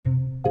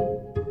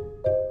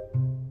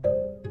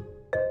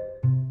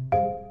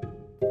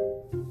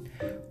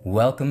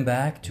Welcome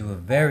back to a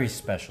very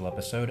special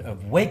episode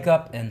of Wake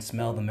Up and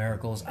Smell the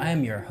Miracles. I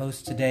am your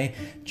host today,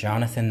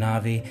 Jonathan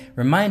Navi,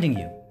 reminding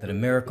you that a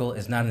miracle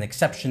is not an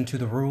exception to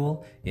the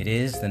rule, it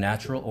is the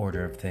natural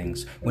order of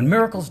things. When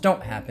miracles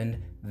don't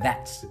happen,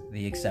 that's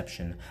the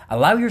exception.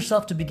 Allow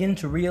yourself to begin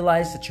to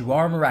realize that you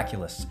are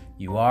miraculous,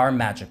 you are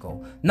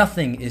magical.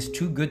 Nothing is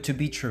too good to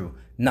be true.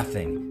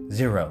 Nothing.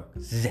 Zero.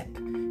 Zip.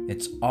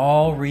 It's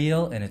all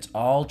real and it's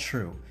all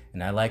true.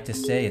 And I like to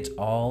say it's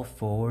all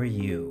for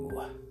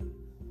you.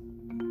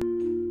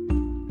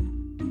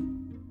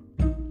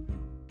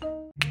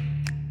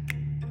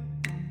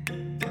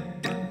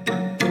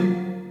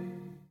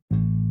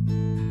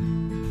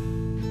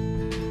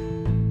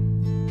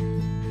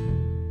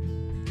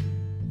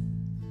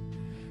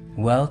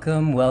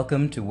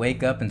 Welcome to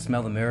Wake Up and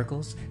Smell the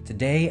Miracles.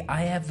 Today,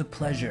 I have the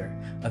pleasure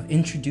of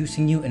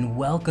introducing you and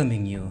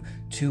welcoming you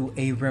to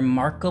a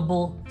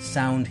remarkable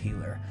sound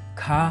healer,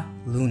 Ka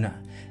Luna.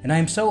 And I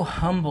am so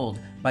humbled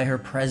by her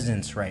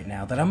presence right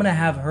now that I'm going to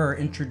have her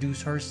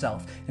introduce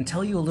herself and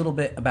tell you a little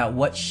bit about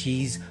what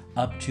she's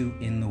up to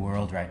in the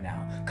world right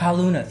now. Ka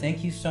Luna,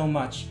 thank you so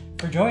much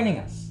for joining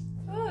us.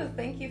 Oh,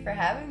 thank you for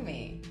having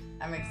me.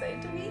 I'm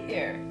excited to be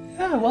here.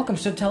 Yeah, welcome.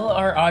 So tell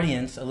our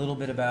audience a little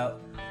bit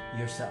about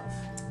yourself.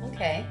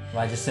 Okay.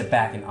 Well, I just sit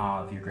back in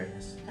awe of your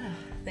greatness. Oh,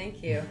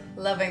 thank you.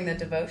 Loving the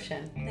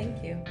devotion.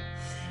 Thank you.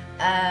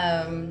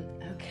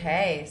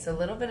 Okay, so a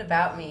little bit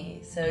about me.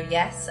 So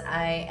yes,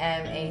 I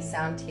am a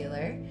sound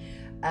healer,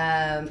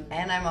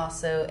 and I'm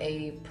also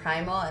a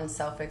primal and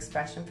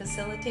self-expression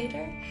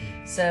facilitator.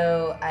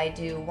 So I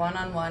do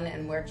one-on-one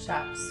and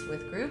workshops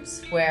with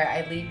groups where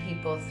I lead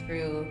people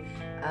through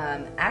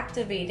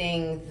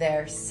activating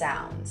their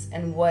sounds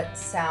and what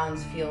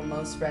sounds feel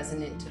most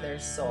resonant to their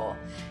soul,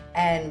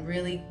 and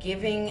really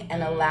giving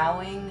and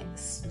allowing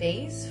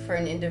space for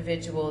an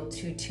individual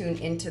to tune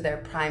into their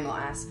primal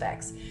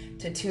aspects,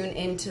 to tune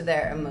into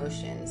their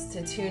emotions,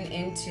 to tune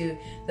into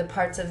the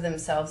parts of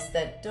themselves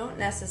that don't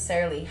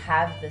necessarily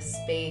have the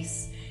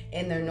space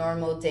in their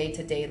normal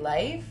day-to-day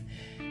life.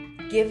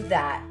 Give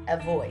that a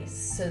voice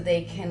so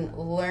they can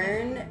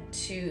learn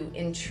to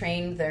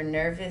entrain their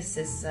nervous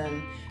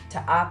system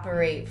to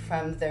operate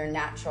from their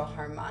natural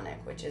harmonic,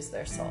 which is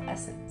their soul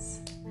essence.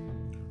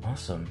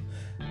 Awesome.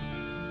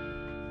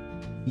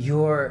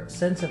 Your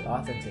sense of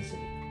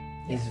authenticity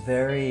is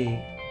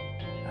very,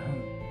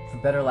 for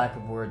better lack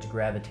of words,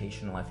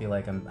 gravitational. I feel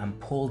like I'm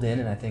pulled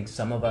in, and I think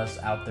some of us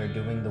out there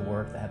doing the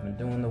work, that have been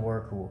doing the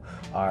work, who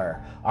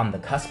are on the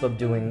cusp of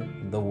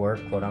doing the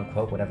work, quote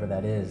unquote, whatever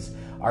that is,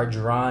 are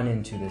drawn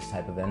into this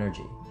type of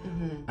energy.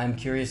 Mm-hmm. I'm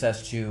curious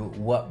as to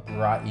what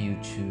brought you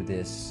to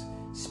this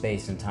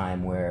space and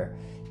time where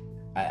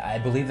I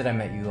believe that I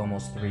met you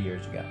almost 3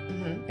 years ago.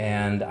 Mm-hmm.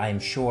 And I'm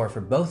sure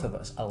for both of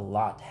us, a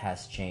lot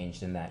has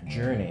changed in that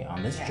journey,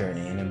 on this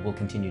journey, and it will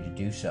continue to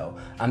do so.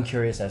 I'm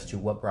curious as to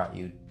what brought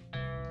you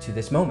to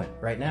this moment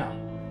right now.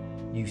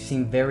 You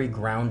seem very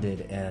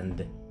grounded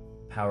and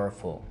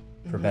powerful,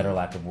 for better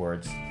lack of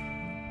words.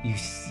 You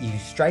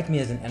strike me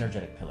as an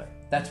energetic pillar.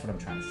 That's what I'm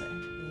trying to say.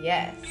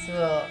 Yes,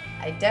 well,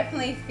 I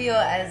definitely feel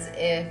as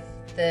if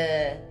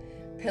the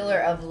pillar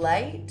of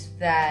light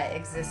that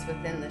exists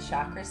within the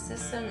chakra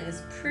system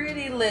is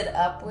pretty lit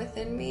up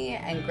within me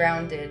and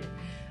grounded.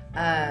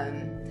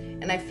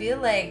 And I feel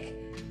like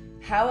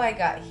how I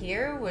got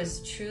here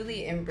was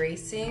truly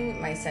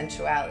embracing my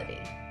sensuality.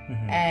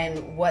 Mm-hmm.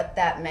 And what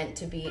that meant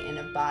to be in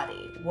a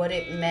body, what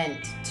it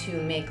meant to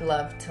make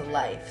love to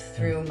life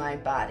through my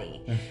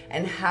body,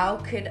 and how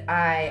could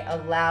I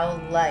allow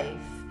life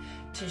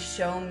to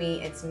show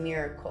me its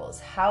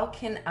miracles? How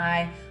can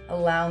I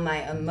allow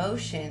my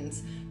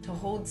emotions to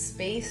hold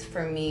space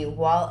for me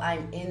while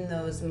I'm in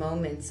those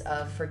moments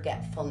of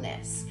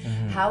forgetfulness?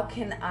 Mm-hmm. How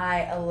can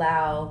I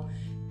allow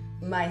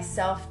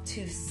myself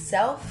to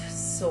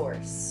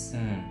self-source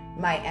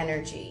my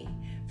energy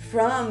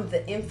from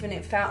the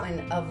infinite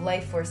fountain of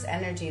life force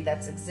energy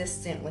that's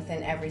existent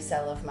within every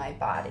cell of my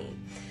body?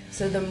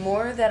 So the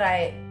more that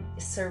I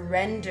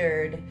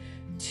surrendered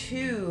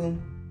to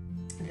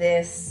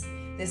this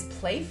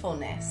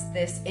playfulness,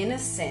 this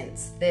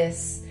innocence,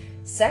 this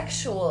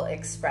sexual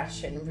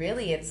expression,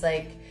 really it's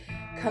like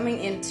coming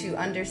into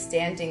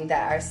understanding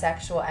that our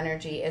sexual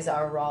energy is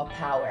our raw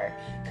power,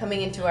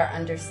 coming into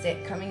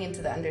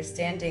the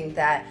understanding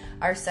that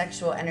our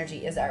sexual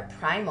energy is our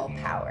primal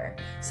power.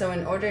 So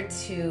in order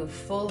to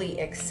fully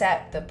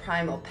accept the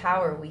primal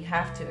power, we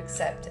have to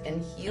accept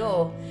and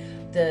heal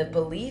the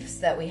beliefs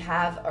that we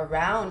have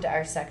around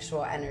our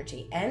sexual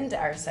energy and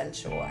our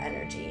sensual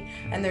energy,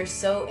 and they're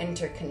so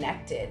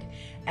interconnected.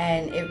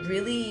 And it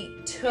really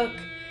took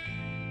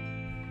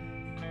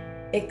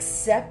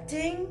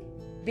accepting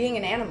being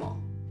an animal.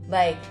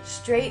 Like,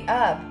 straight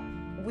up,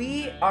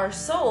 we are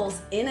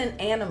souls in an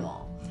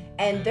animal,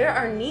 and there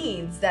are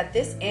needs that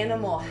this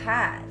animal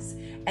has,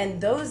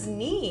 and those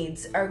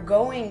needs are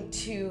going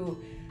to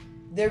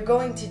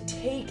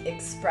take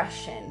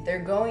expression.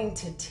 They're going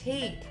to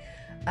take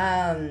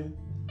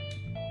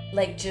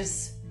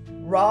just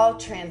raw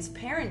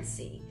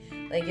transparency.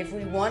 Like, if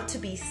we want to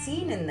be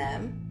seen in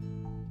them,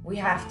 we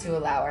have to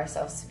allow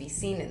ourselves to be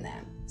seen in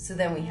them. So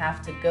then we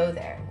have to go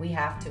there. We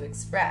have to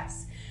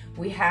express.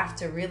 We have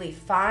to really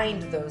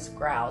find those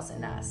growls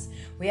in us.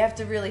 We have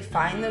to really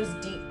find those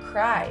deep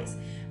cries.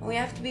 And we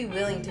have to be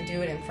willing to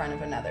do it in front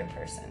of another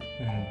person.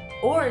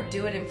 Mm-hmm. Or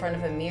do it in front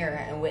of a mirror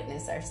and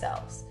witness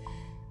ourselves.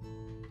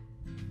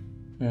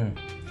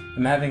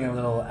 I'm having a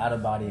little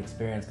out-of-body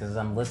experience because as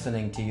I'm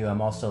listening to you,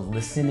 I'm also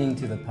listening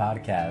to the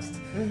podcast.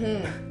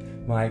 Mm-hmm.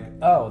 I'm like,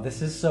 oh,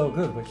 this is so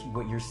good.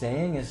 What you're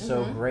saying is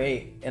so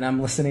great. And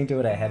I'm listening to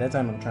it ahead of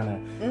time. I'm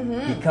trying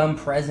to become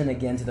present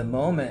again to the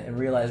moment and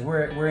realize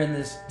we're in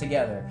this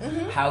together.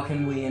 Mm-hmm. How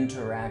can we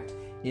interact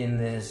in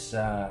this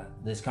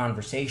this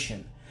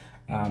conversation?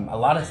 A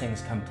lot of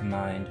things come to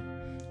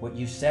mind. What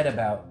you said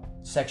about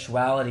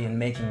sexuality and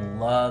making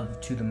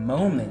love to the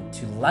moment,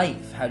 to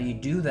life. How do you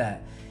do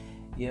that?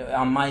 You know,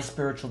 on my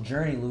spiritual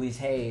journey, Louise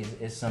Hayes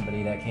is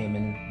somebody that came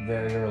in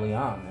very early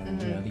on,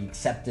 and you know, the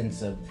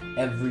acceptance of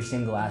every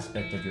single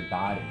aspect of your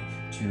body,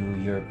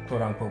 to your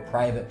quote-unquote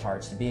private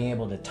parts, to being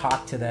able to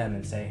talk to them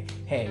and say,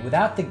 hey,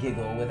 without the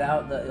giggle,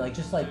 without the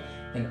just like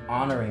an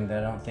honoring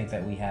that I don't think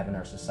that we have in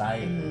our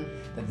society.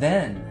 That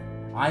then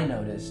I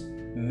noticed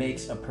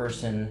makes a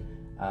person,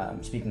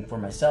 speaking for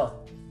myself,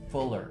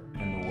 fuller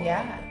in the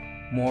world,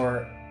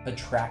 more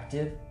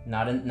attractive,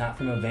 not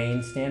from a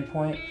vain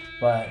standpoint,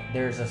 but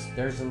there's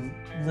a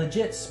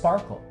legit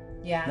sparkle.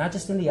 Yeah. Not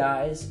just in the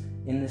eyes,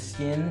 in the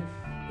skin.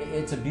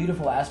 It's a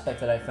beautiful aspect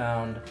that I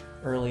found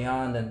early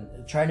on,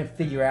 and trying to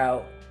figure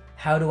out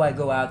how do I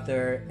go out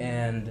there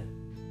and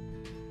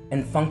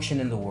function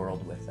in the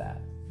world with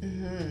that.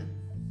 Mm-hmm.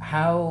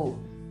 How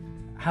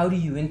do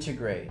you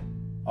integrate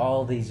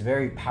all these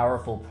very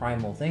powerful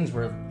primal things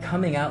where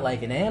coming out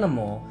like an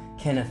animal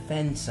can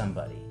offend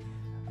somebody?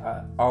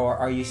 Or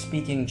are you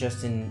speaking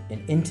just in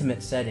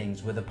intimate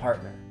settings with a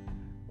partner?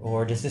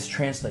 Or does this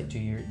translate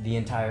to the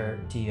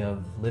entirety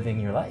of living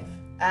your life?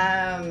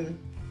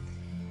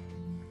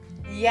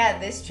 Yeah,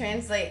 this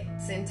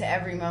translates into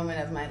every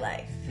moment of my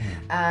life.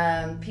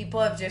 People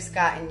have just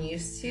gotten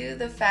used to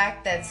the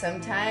fact that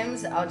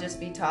sometimes I'll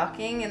just be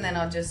talking and then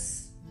I'll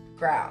just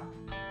growl.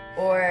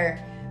 Or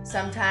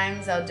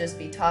sometimes I'll just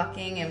be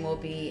talking and we'll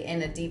be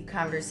in a deep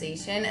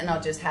conversation and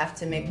I'll just have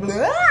to make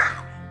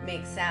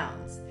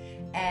sounds.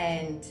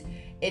 And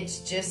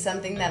it's just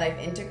something that I've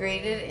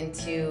integrated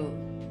into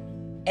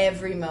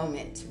every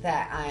moment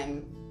that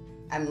I'm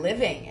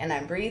living and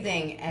I'm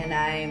breathing and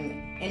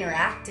I'm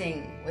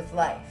interacting with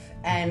life.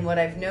 And what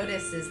I've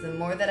noticed is the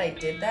more that I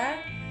did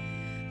that,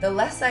 the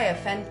less I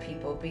offend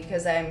people,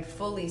 because I'm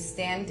fully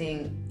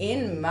standing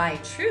in my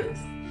truth.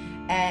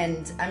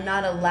 And I'm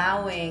not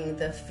allowing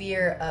the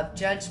fear of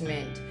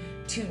judgment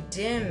to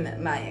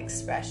dim my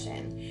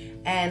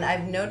expression. And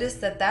I've noticed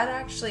that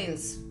actually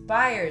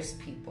inspires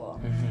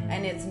people. Mm-hmm.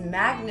 And it's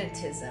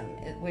magnetism,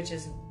 which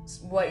is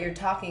what you're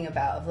talking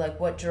about, of like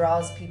what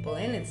draws people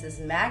in. It's this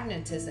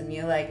magnetism.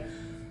 You're like,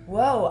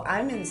 whoa,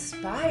 I'm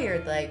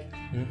inspired. Like,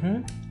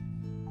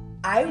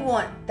 I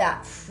want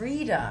that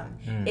freedom.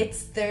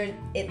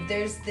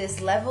 There's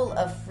this level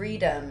of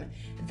freedom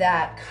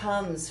that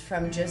comes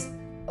from just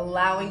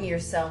allowing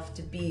yourself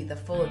to be the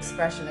full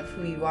expression of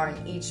who you are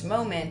in each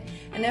moment,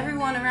 and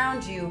everyone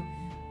around you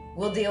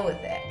will deal with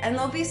it. And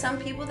there'll be some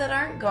people that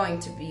aren't going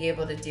to be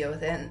able to deal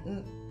with it,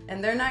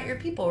 and they're not your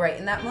people right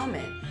in that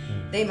moment.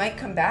 They might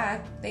come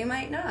back, they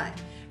might not.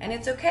 And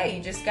it's okay.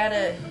 You just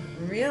gotta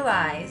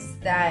realize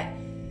that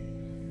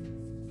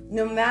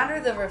no matter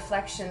the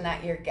reflection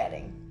that you're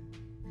getting,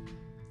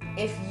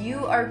 if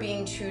you are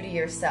being true to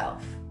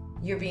yourself,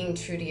 you're being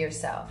true to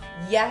yourself.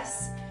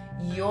 Yes,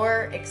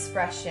 your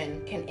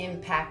expression can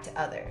impact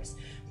others.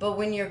 But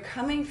when you're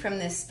coming from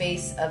this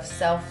space of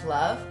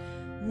self-love,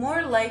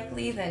 more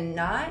likely than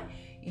not,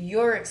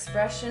 your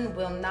expression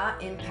will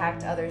not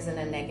impact others in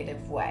a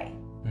negative way.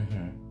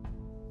 Mm-hmm.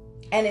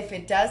 And if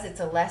it does, it's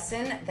a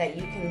lesson that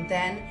you can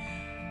then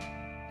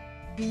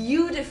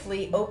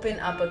beautifully open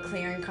up a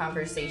clearing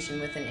conversation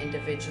with an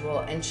individual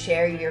and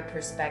share your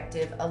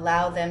perspective,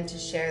 allow them to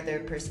share their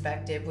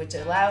perspective, which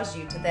allows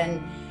you to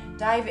then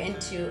dive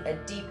into a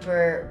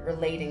deeper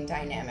relating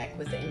dynamic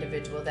with the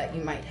individual that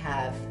you might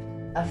have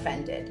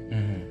offended.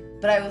 Mm-hmm.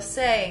 But I will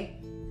say,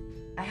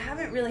 I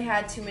haven't really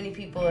had too many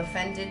people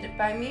offended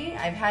by me.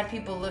 I've had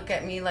people look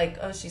at me like,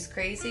 oh, she's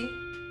crazy.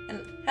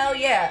 And hell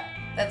yeah,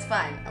 that's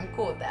fine. I'm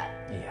cool with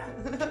that.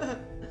 Yeah.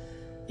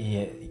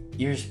 Yeah.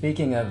 You're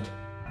speaking of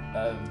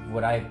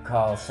what I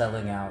call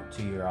selling out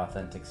to your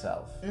authentic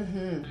self,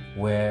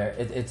 where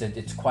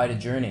it's quite a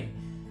journey.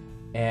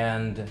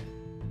 And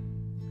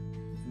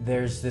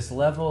there's this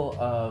level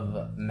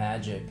of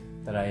magic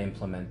that I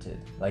implemented.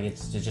 Like,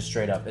 it's just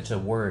straight up, it's a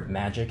word.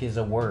 Magic is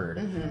a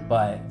word,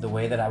 but the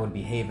way that I would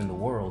behave in the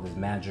world is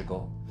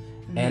magical.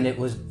 And it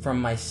was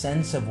from my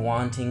sense of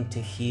wanting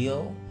to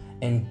heal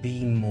and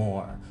be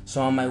more.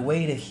 So on my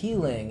way to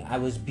healing, I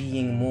was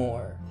being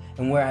more.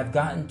 And where I've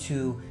gotten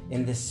to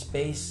in this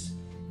space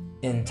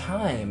in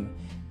time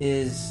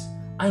is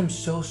I'm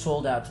so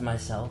sold out to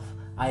myself.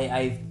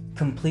 I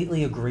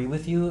completely agree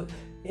with you.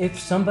 If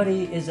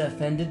somebody is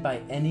offended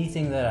by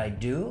anything that I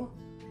do,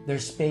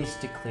 there's space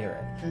to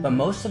clear it. But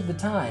most of the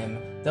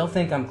time, they'll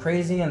think I'm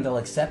crazy and they'll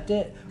accept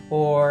it,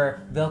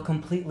 or they'll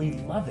completely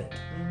love it.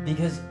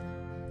 Because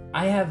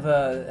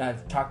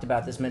I've talked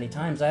about this many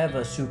times, I have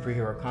a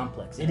superhero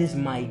complex. It is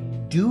my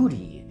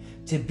duty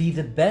to be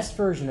the best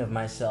version of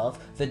myself,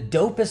 the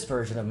dopest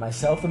version of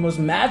myself, the most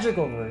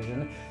magical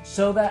version,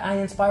 so that I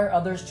inspire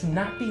others to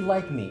not be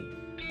like me,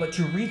 but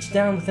to reach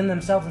down within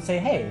themselves and say,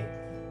 hey,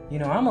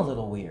 I'm a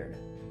little weird.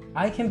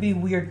 I can be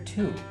weird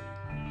too.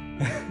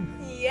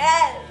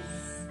 Yes!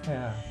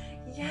 Yeah.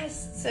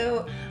 Yes.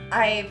 So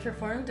I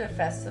performed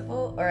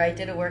I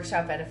did a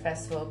workshop at a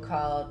festival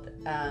called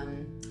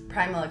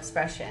Primal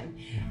Expression.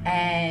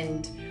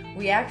 And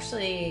we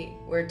actually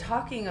were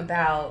talking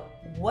about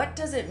what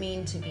does it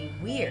mean to be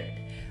weird?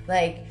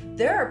 Like,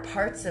 there are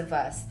parts of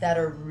us that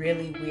are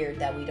really weird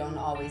that we don't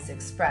always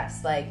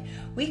express. Like,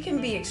 we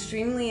can be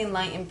extremely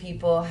enlightened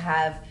people,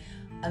 have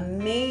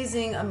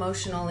amazing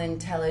emotional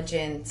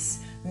intelligence,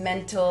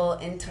 mental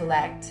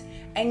intellect,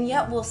 and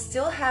yet we'll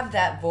still have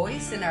that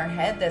voice in our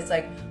head that's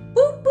like,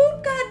 boop,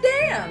 boop,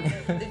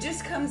 goddamn. It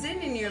just comes in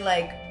and you're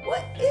like,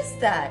 what is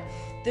that?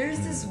 There's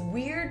this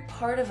weird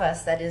part of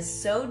us that is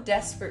so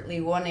desperately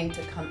wanting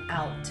to come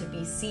out, to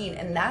be seen,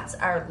 and that's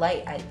our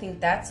light. I think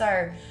that's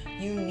our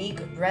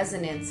unique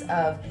resonance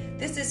of,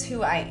 this is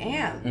who I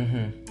am.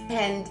 Mm-hmm.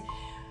 And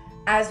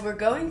as we're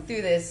going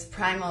through this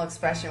Primal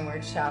Expression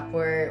workshop,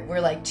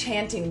 we're like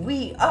chanting,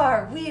 we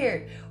are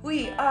weird,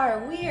 we are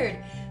weird.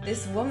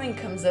 This woman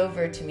comes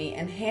over to me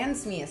and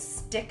hands me a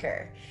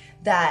sticker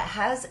that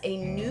has a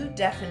new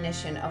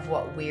definition of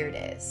what weird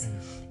is.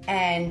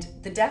 And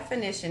the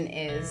definition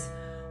is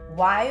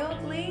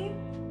wildly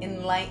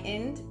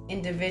enlightened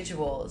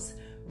individuals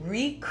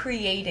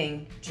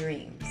recreating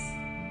dreams.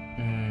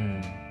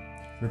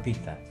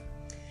 Repeat that.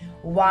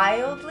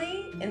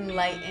 Wildly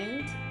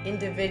enlightened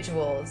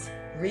individuals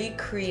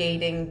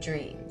recreating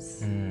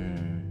dreams.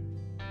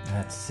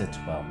 That sits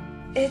well.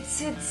 It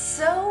sits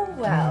so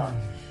well.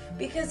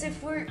 Because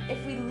if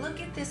we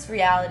look at this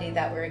reality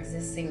that we're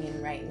existing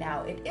in right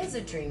now, it is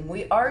a dream.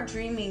 We are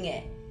dreaming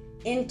it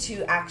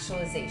into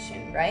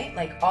actualization, right?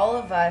 Like, all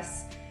of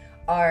us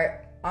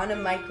are on a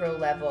micro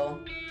level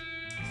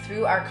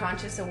through our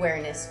conscious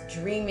awareness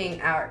dreaming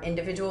our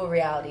individual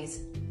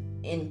realities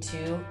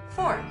into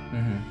form.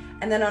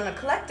 And then on a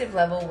collective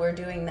level, we're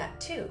doing that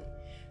too.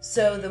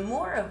 So the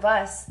more of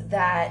us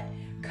that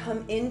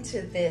come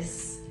into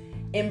this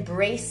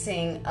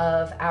embracing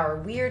of our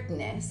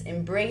weirdness,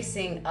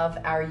 embracing of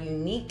our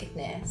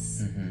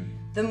uniqueness,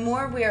 the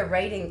more we are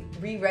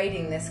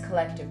rewriting this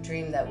collective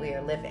dream that we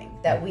are living,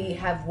 that we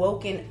have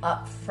woken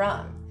up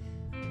from.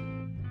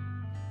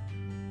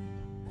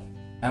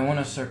 I want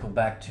to circle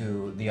back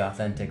to the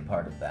authentic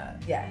part of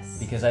that. Yes.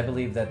 Because I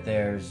believe that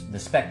there's the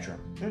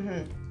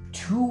spectrum.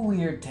 Too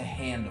weird to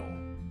handle.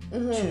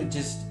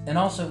 And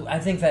also, I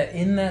think that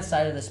in that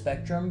side of the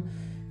spectrum,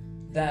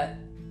 that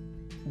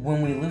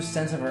when we lose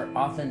sense of our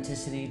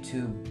authenticity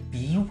to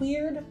be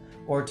weird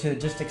or to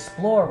just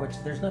explore, which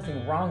there's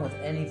nothing wrong with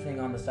anything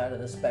on the side of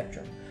the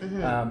spectrum,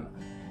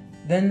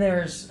 then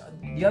there's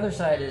the other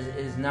side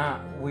is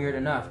not weird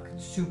enough,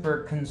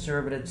 super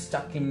conservative,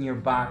 stuck in your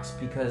box,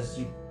 because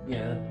you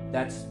know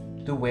that's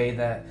the way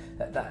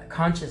that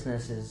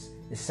consciousness is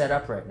set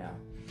up right now.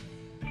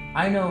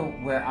 I know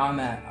where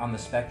I'm at on the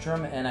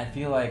spectrum, and I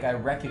feel like I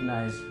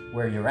recognize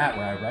where you're at,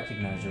 where I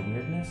recognize your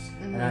weirdness,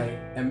 and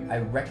I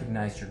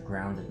recognize your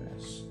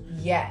groundedness.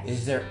 Yes.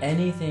 Is there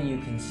anything you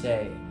can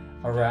say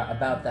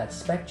about that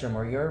spectrum,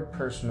 or your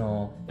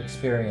personal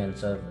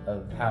experience of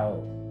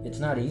how it's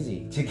not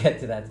easy to get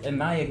to that? In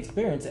my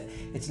experience,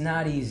 it's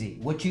not easy.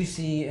 What you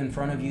see in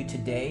front of you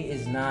today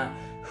is not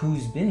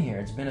who's been here.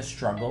 It's been a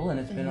struggle, and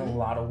it's been a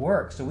lot of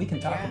work. So we can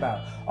talk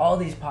about all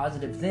these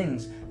positive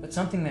things, but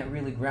something that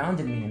really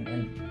grounded me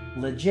and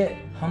legit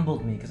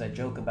humbled me, because I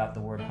joke about the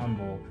word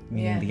humble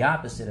meaning the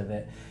opposite of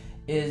it,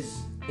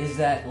 is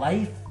that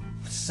life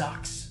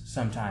sucks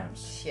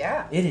sometimes.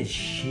 Yeah. It is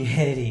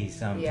shitty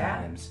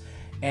sometimes.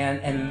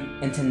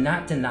 And to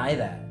not deny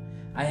that.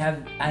 I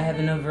have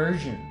an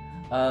aversion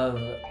of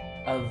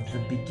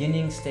the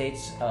beginning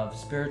states of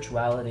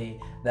spirituality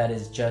that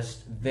is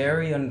just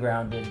very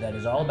ungrounded, that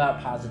is all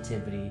about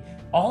positivity.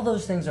 All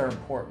those things are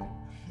important.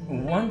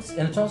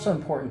 And it's also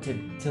important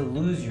to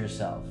lose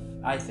yourself,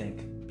 I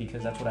think,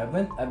 because that's what I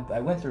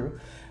went through,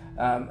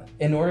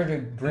 in order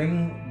to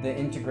bring the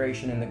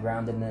integration and the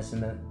groundedness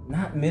and the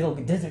not middle.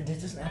 There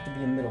doesn't have to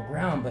be a middle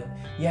ground, but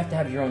you have to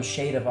have your own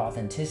shade of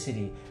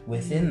authenticity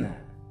within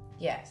that.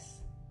 Yes.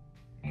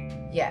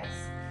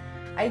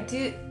 I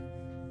do,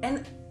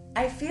 and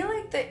I feel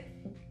like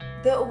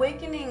the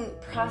awakening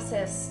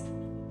process,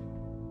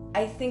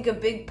 I think a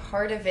big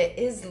part of it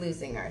is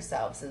losing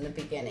ourselves in the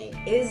beginning,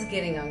 is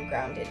getting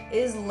ungrounded,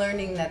 is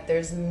learning that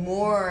there's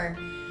more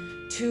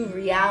to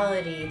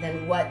reality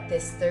than what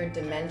this third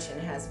dimension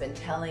has been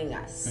telling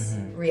us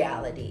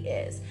reality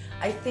is.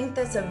 I think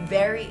that's a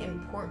very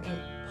important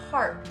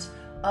part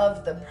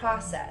of the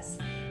process,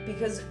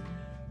 because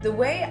the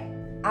way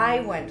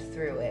I went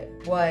through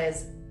it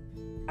was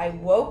I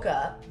woke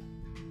up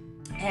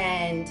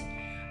and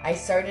I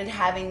started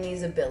having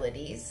these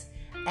abilities,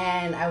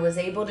 and I was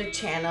able to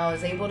channel. I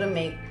was able to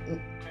make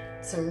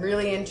some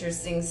really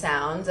interesting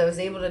sounds. I was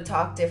able to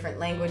talk different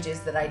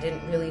languages that I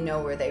didn't really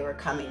know where they were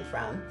coming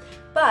from.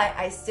 But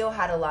I still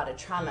had a lot of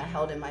trauma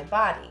held in my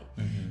body.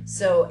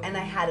 So, and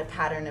I had a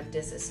pattern of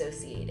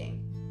disassociating.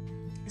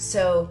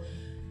 So,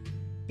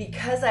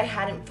 because I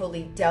hadn't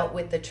fully dealt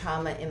with the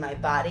trauma in my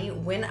body,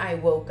 when I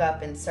woke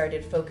up and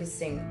started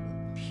focusing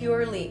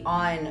purely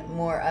on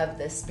more of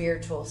the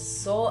spiritual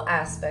soul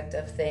aspect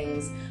of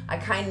things, I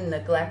kind of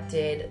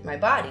neglected my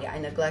body. I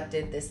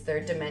neglected this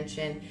third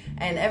dimension,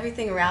 and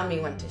everything around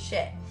me went to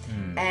shit.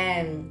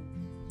 And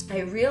I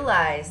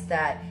realized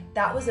that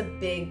that was a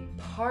big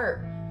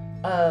part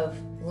of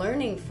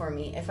learning for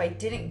me. If I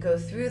didn't go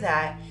through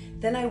that,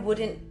 then I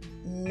wouldn't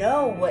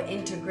know what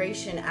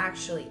integration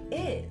actually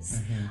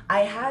is.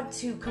 I had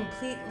to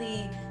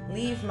completely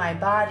leave my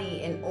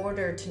body in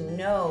order to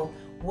know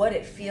what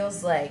it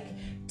feels like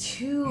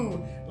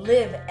to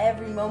live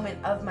every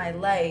moment of my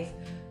life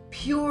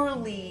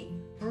purely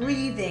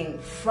breathing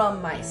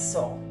from my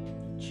soul.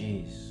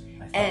 Jeez.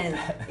 And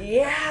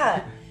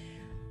yeah,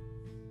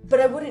 but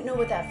I wouldn't know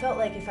what that felt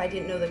like if I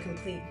didn't know the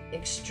complete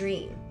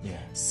extreme. Yeah.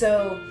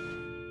 So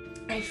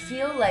I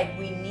feel like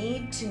we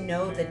need to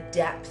know the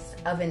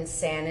depth of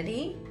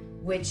insanity,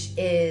 which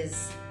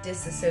is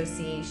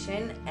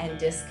disassociation and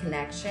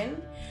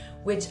disconnection,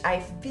 which I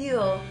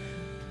feel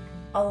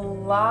a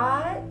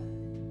lot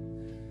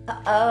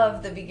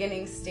of the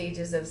beginning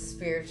stages of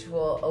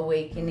spiritual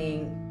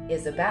awakening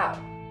is about,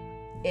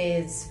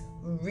 is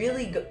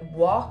really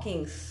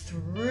walking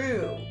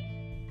through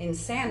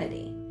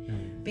insanity.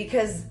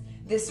 Because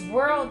this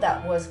world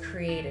that was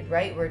created,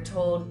 right? We're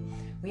told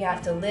we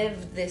have to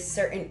live this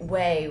certain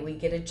way. We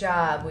get a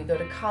job, we go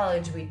to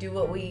college, we do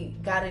what we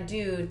gotta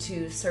do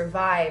to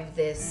survive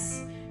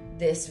this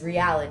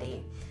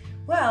reality.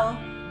 Well,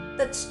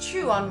 that's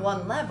true on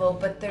one level,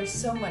 but there's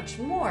so much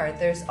more.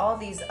 There's all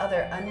these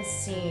other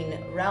unseen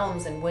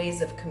realms and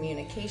ways of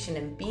communication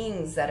and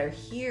beings that are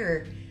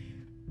here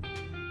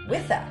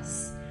with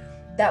us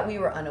that we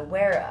were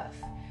unaware of.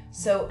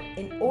 So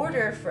in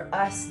order for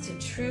us to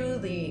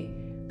truly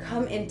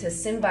come into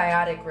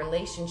symbiotic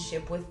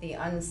relationship with the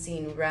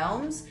unseen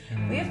realms,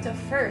 we have to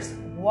first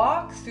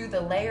walk through the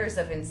layers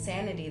of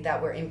insanity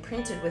that were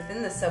imprinted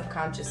within the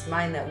subconscious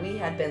mind that we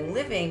had been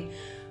living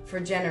for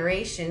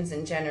generations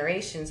and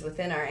generations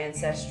within our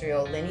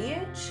ancestral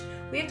lineage.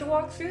 We had to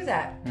walk through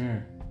that.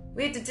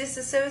 We had to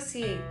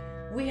disassociate.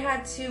 We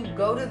had to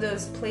go to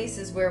those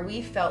places where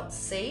we felt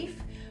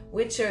safe,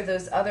 which are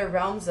those other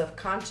realms of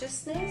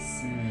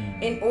consciousness,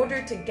 in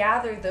order to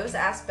gather those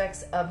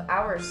aspects of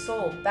our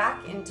soul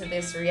back into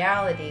this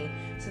reality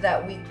so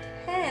that we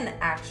can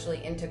actually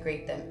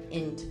integrate them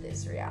into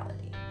this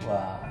reality.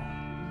 Wow.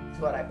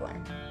 That's what I've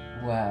learned.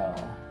 Wow.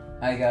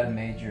 I got a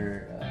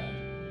major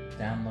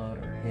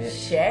download or hit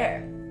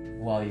Share.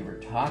 while you were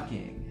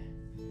talking.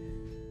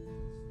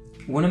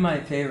 One of my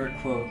favorite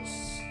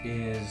quotes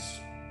is,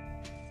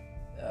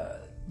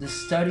 the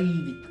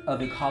study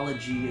of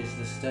ecology is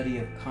the study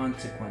of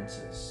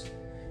consequences.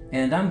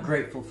 And I'm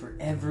grateful for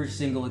every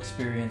single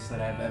experience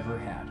that I've ever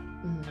had.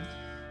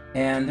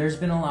 And there's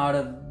been a lot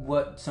of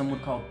what some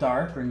would call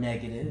dark or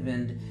negative,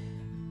 and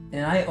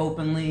I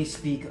openly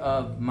speak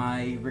of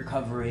my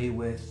recovery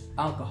with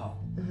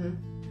alcohol.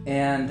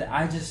 And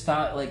I just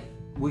thought, like,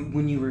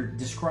 when you were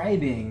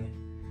describing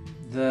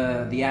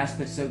the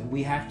aspects of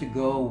we have to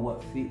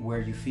go where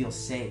you feel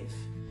safe.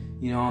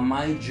 You know, on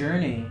my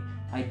journey,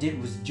 I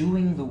was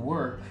doing the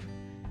work,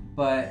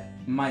 but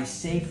my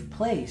safe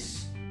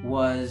place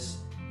was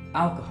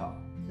alcohol.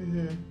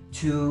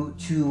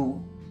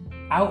 To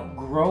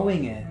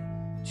outgrowing it,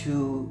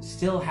 to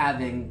still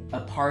having a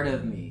part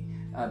of me,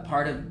 a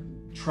part of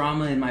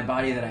trauma in my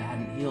body that I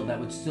hadn't healed, that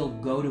would still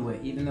go to it,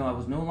 even though I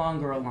was no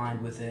longer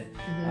aligned with it.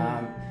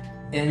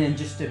 And then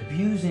just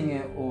abusing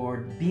it or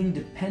being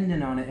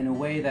dependent on it in a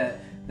way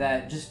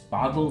that just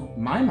boggled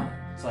my mind.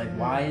 It's like,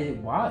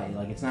 why?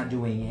 Like, it's not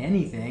doing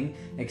anything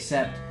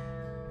except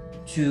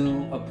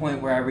to a point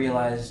where I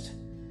realized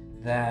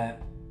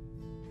that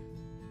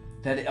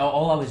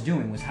all I was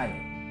doing was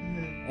hiding.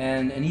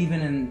 And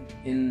even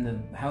in the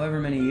however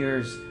many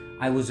years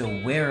I was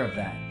aware of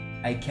that,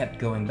 I kept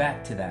going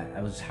back to that.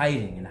 I was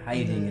hiding and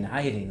hiding and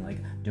hiding, like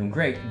doing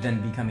great,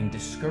 then becoming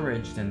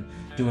discouraged and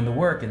doing the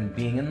work and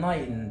being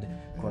enlightened,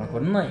 quote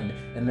unquote enlightened,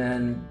 and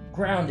then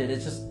grounded.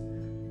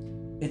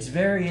 It's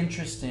very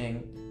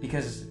interesting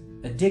because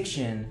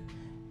addiction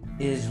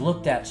is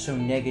looked at so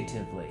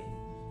negatively,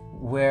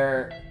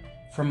 where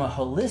from a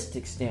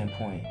holistic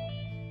standpoint,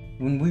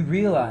 when we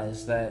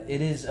realize that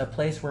it is a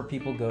place where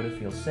people go to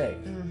feel safe.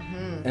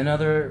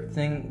 Another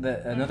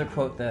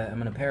quote that I'm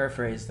going to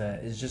paraphrase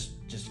that is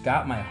just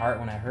got my heart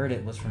when I heard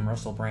it was from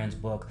Russell Brand's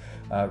book,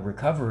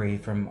 Recovery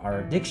from Our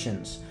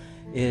Addictions,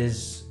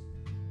 is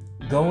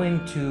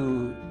going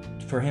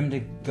for him to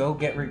go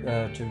get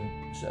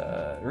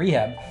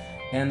rehab,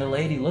 and the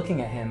lady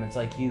looking at him, it's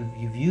like,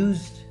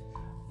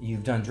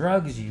 you've done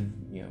drugs, you've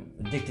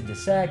addicted to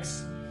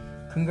sex,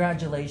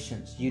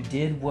 Congratulations. You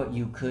did what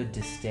you could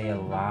to stay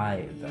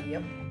alive.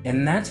 Yep.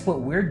 And that's what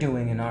we're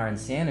doing in our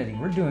insanity.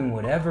 We're doing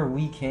whatever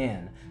we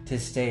can to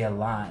stay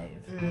alive.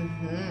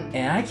 Mm-hmm.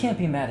 And I can't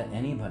be mad at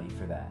anybody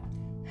for that.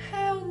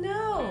 Hell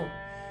no.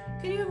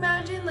 Can you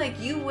imagine, like,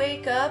 you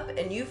wake up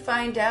and you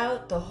find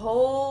out the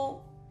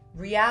whole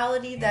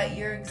reality that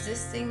you're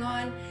existing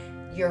on,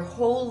 your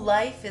whole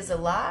life is a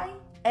lie?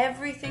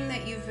 Everything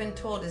that you've been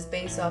told is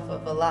based off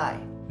of a lie.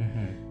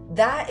 Mm-hmm.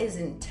 That is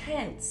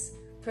intense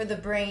for the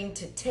brain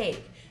to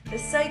take. The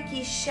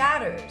psyche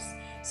shatters.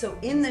 So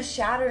in the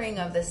shattering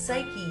of the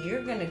psyche,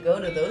 you're going to go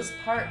to those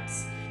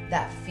parts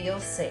that feel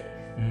safe.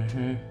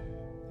 Mm-hmm.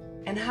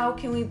 And how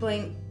can we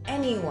blame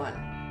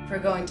anyone for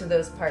going to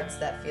those parts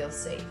that feel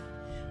safe?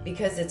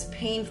 Because it's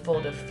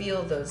painful to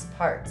feel those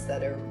parts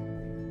that are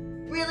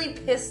really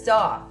pissed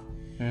off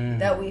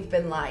that we've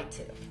been lied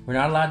to. We're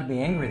not allowed to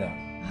be angry,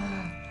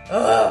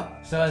 though.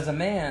 So as a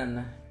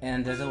man,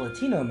 and as a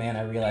Latino man,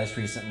 I realized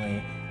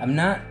recently, we're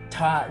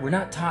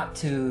not taught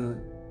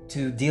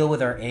to deal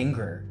with our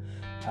anger.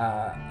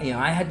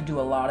 I had to do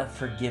a lot of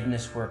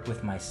forgiveness work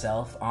with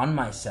myself, on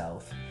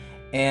myself.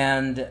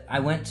 And I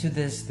went to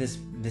this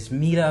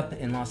meetup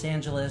in Los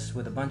Angeles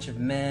with a bunch of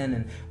men,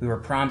 and we were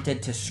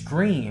prompted to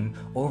scream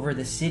over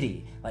the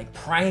city, like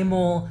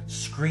primal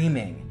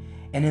screaming.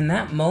 And in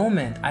that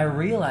moment, I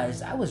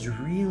realized I was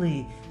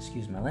really,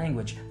 excuse my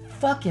language,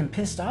 fucking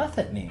pissed off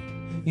at me.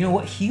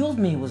 What healed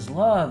me was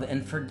love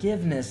and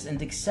forgiveness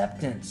and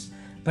acceptance.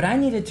 But I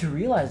needed to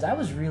realize I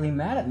was really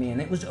mad at me,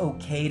 and it was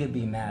okay to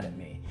be mad at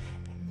me.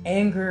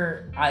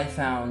 Anger, I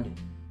found,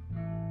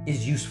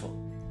 is useful.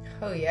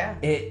 Oh, yeah.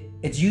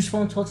 It's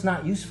useful until it's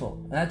not useful.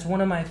 And that's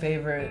one of my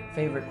favorite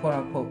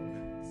quote-unquote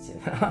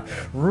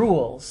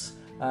rules.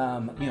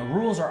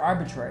 Rules are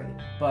arbitrary,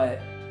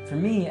 but for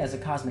me, as a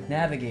cosmic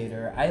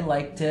navigator, I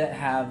like to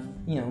have,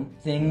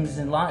 things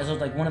in line. So,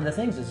 like, one of the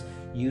things is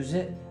use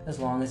it as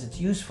long as it's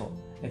useful.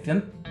 If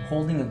I'm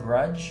holding a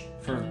grudge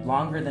for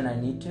longer than I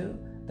need to,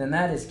 then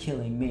that is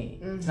killing me.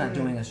 Mm-hmm. It's not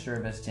doing a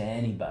service to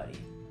anybody.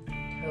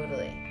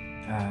 Totally.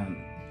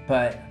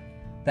 But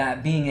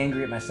that being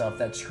angry at myself,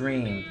 that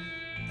scream,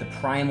 the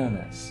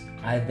primalness,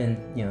 I've been,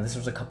 this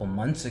was a couple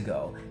months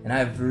ago, and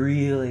I've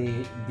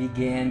really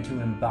began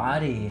to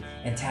embody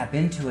and tap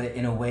into it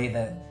in a way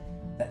that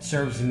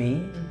serves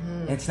me.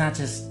 Mm-hmm. It's not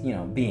just,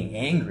 being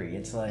angry.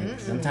 It's like,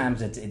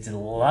 sometimes it's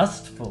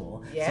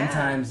lustful. Yeah.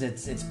 Sometimes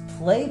it's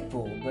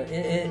playful, but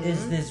it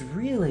is this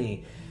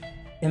really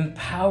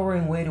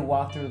empowering way to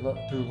walk through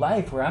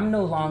life where I'm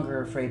no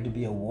longer afraid to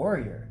be a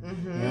warrior.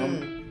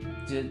 Mm-hmm.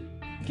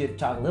 To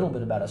talk a little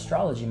bit about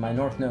astrology, my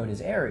North Node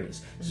is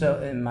Aries,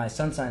 and my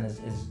sun sign is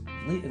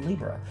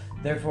Libra.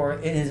 Therefore,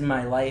 it is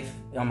my life,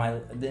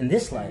 in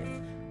this life,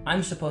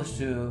 I'm supposed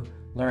to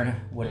learn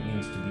what it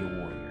means to be a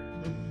warrior.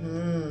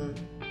 Mm-hmm.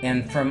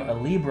 And from a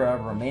Libra,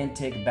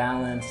 romantic,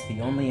 balance,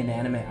 the only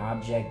inanimate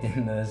object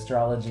in the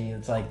astrology,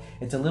 it's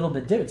a little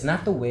bit different. It's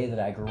not the way that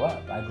I grew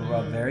up. I grew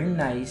up very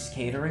nice,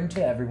 catering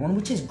to everyone,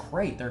 which is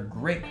great. They're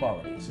great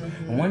qualities.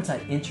 Mm-hmm. And once I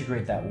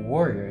integrate that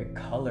warrior, it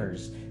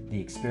colors the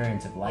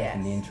experience of life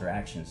and the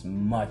interactions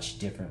much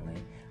differently,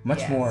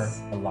 much more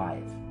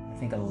alive. I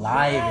think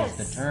alive is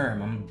the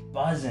term. I'm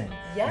buzzing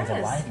with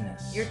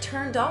aliveness. You're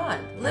turned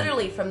on,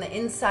 literally from the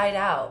inside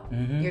out.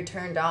 Mm-hmm. You're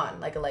turned on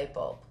like a light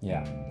bulb.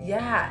 Yeah.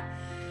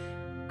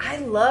 I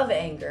love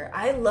anger.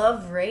 I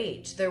love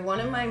rage. They're one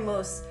of my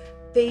most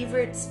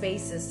favorite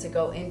spaces to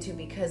go into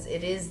because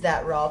it is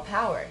that raw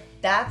power.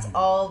 That's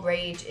all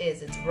rage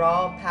is. It's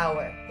raw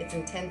power. It's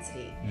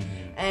intensity.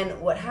 Mm-hmm. And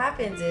what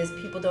happens is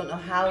people don't know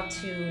how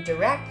to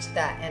direct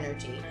that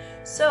energy.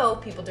 So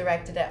people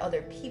direct it at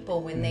other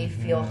people when they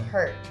feel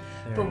hurt.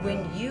 But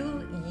when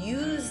you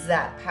use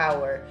that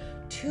power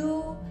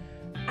to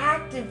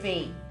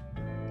activate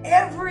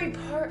every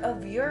part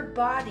of your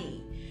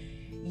body,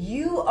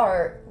 you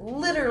are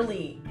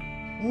literally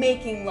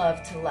making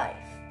love to life.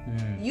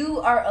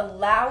 You are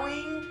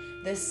allowing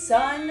the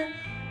sun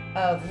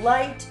of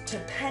light to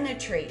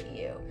penetrate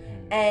you,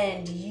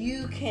 and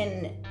you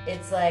can,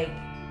 it's like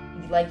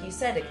you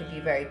said, it can be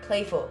very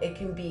playful, it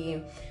can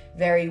be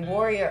very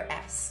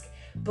warrior-esque.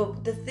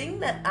 But the thing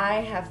that I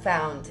have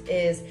found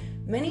is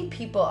many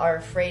people are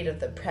afraid of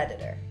the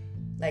predator,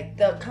 like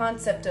the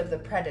concept of the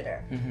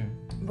predator.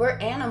 We're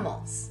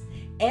animals.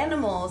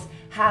 Animals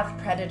have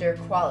predator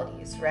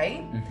qualities,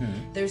 right?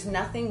 There's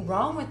nothing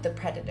wrong with the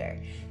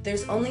predator.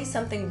 There's only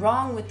something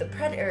wrong with the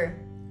predator,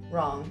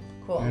 wrong,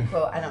 quote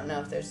unquote. I don't know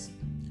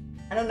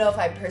if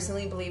I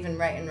personally believe in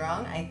right and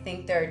wrong. I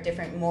think there are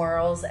different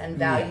morals and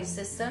value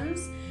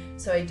systems.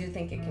 So I do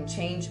think it can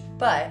change,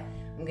 but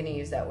I'm going to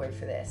use that word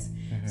for this.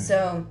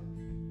 So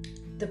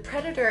the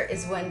predator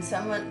is when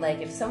someone, like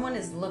if someone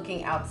is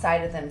looking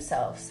outside of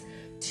themselves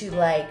to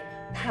like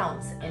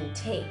pounce and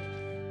take,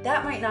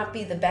 that might not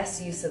be the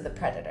best use of the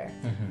predator.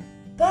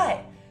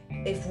 But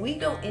if we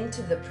go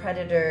into the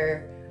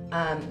predator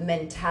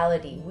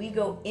mentality, we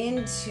go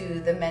into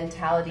the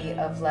mentality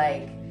of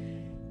like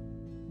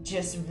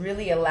just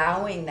really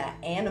allowing that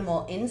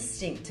animal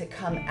instinct to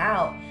come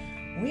out,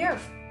 we are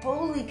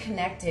fully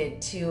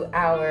connected to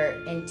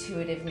our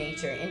intuitive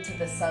nature, into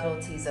the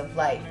subtleties of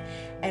life.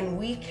 And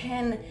we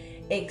can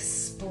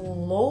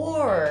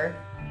explore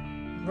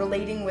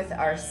relating with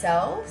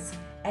ourselves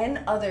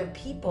and other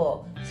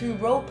people through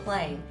role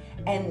playing.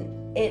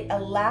 And it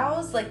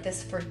allows like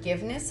this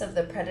forgiveness of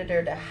the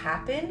predator to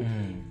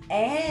happen.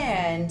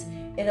 And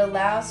it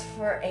allows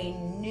for a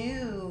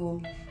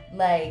new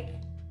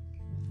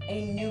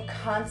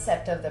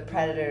concept of the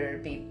predator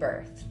to be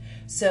birthed.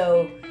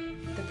 So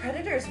the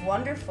predator is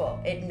wonderful.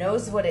 It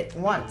knows what it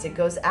wants. It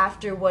goes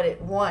after what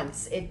it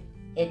wants. It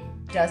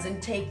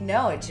doesn't take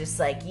no. It's just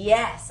like,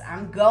 yes,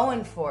 I'm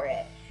going for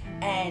it.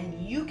 And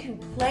you can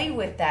play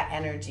with that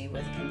energy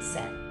with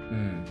consent.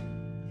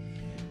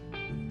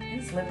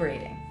 It's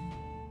liberating.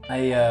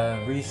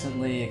 I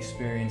recently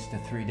experienced a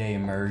 3-day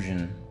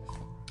immersion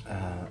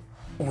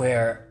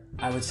where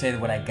I would say that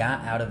what I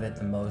got out of it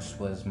the most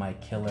was my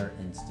killer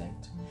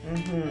instinct.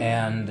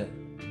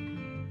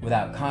 And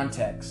without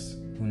context,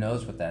 who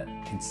knows what that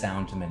can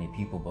sound to many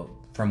people, but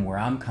from where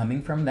I'm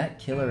coming from, that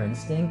killer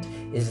instinct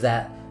is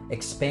that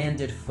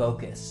expanded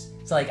focus.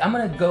 It's like, I'm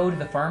gonna go to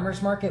the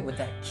farmer's market with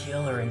that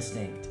killer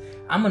instinct.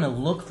 I'm gonna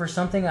look for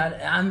something,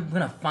 I'm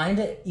gonna find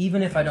it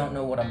even if I don't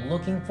know what I'm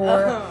looking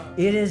for.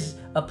 It is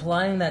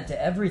applying that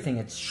to everything.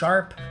 It's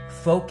sharp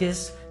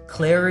focus,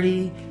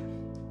 clarity,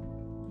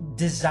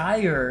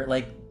 desire,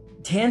 like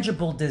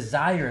tangible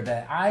desire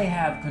that I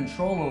have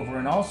control over,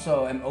 and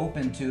also am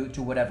open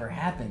to whatever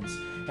happens.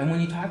 And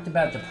when you talked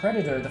about the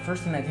predator, the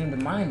first thing that came to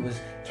mind was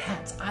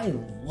cats. I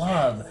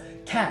love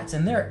cats,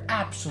 and they're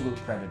absolute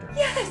predators.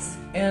 Yes.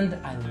 And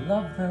I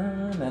love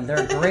them, and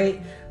they're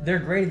great. They're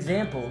great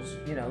examples.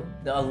 You know,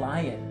 a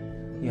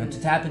lion. You know, to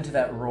tap into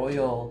that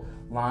royal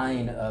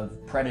line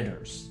of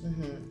predators,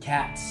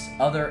 cats,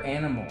 other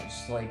animals.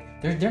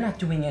 Like they're not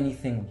doing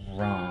anything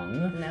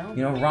wrong. No.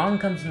 You know, wrong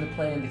comes into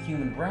play in the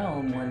human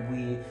realm when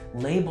we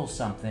label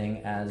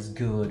something as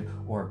good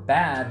or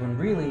bad, when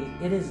really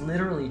it is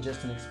literally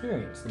just an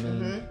experience. The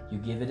meaning you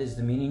give it is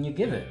the meaning you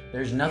give it.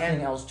 There's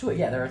nothing else to it.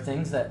 Yeah, there are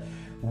things that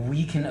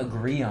we can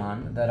agree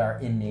on that are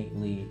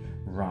innately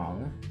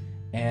wrong,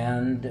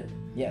 and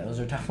yeah, those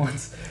are tough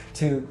ones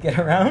to get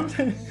around.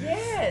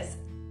 Yes,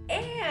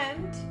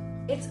 and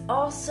it's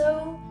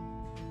also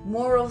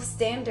moral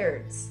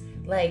standards.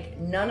 Like,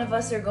 none of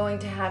us are going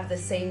to have the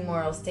same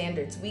moral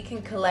standards. We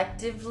can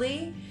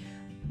collectively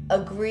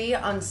agree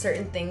on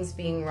certain things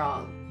being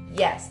wrong.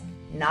 Yes,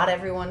 not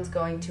everyone's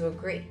going to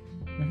agree.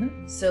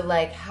 So,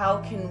 like, how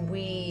can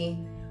we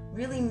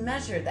really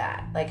measure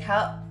that? Like,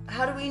 how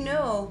do we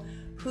know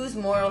whose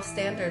moral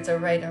standards are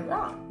right or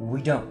wrong?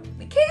 We don't.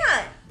 We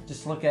can't.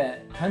 Just look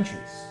at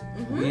countries.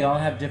 We all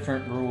have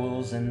different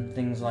rules and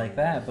things like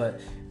that,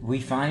 but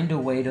we find a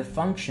way to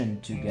function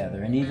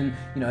together. And even,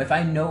 you know, if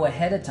I know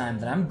ahead of time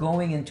that I'm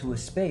going into a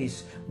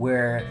space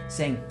where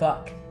saying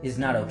fuck is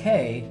not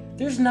okay,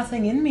 there's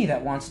nothing in me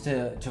that wants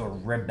to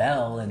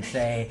rebel and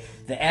say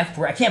the F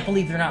word. I can't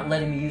believe they're not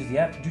letting me use the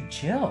F. Dude,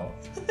 chill.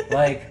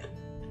 Like,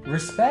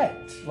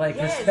 respect. Like,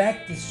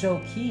 respect is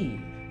so key.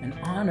 And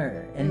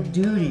honor and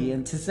duty,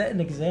 and to set an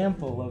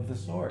example of the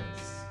sorts.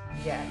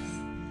 Yes.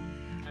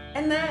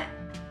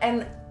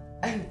 And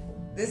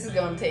this is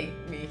going to take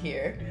me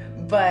here,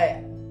 but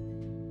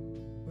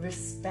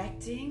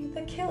respecting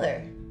the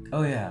killer.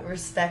 Oh, yeah.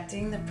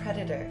 Respecting the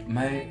predator.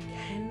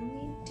 Can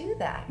we do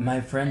that? My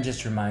friend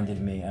just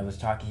reminded me,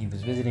 he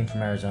was visiting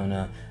from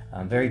Arizona,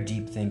 very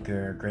deep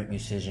thinker, great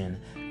musician,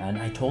 and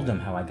I told him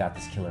how I got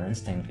this killer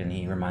instinct, and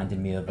he reminded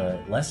me of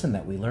a lesson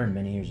that we learned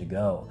many years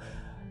ago.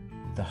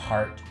 The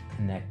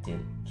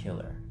heart-connected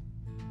killer.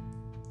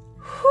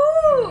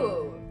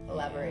 Whoo!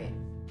 Elaborate.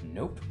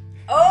 Nope.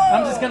 Oh!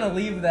 I'm just gonna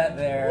leave that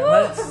there. Woo!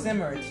 Let it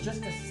simmer. It's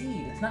just a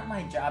seed. It's not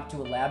my job to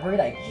elaborate.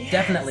 I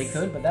definitely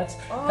could, but that's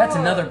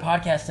another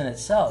podcast in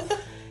itself.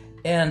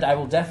 And I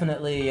will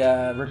definitely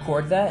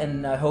record that,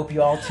 and I hope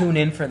you all tune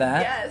in for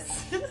that.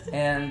 Yes.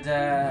 And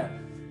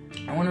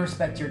I want to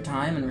respect your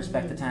time and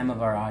respect the time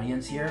of our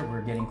audience here.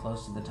 We're getting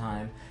close to the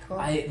time. Cool.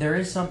 There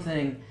is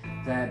something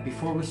that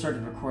before we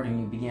started recording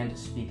you began to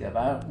speak of.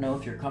 I don't know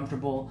if you're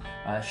comfortable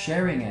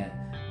sharing it,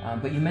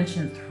 but you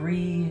mentioned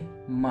 3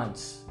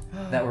 months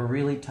that were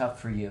really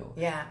tough for you.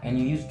 Yeah. And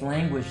you used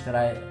language that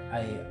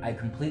I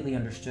completely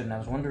understood, and I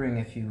was wondering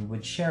if you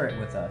would share it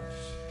with us.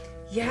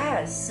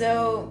 Yeah,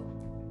 so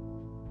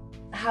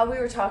how we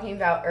were talking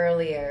about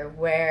earlier,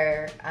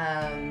 where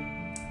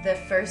the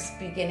first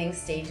beginning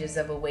stages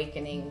of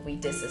awakening, we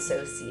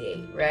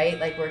disassociate, right?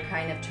 Like, we're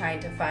kind of trying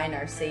to find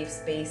our safe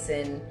space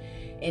in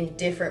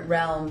different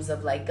realms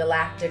of, like,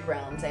 galactic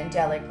realms,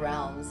 angelic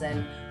realms,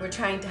 and we're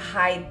trying to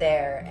hide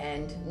there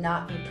and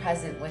not be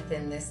present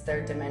within this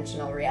third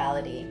dimensional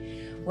reality.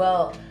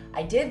 Well,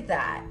 I did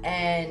that,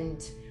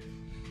 and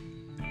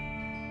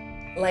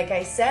like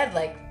I said,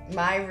 like,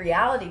 my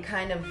reality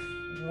kind of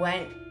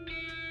went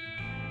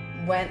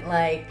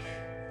like,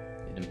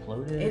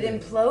 It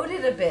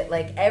imploded a bit.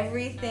 Like,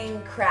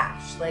 everything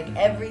crashed. Like,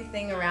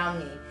 everything around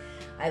me.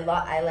 I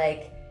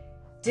like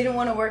didn't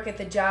want to work at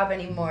the job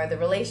anymore. The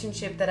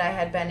relationship that I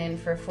had been in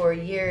for 4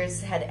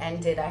 years had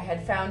ended. I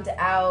had found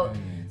out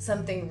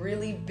something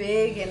really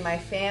big in my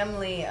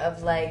family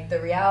of like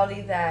the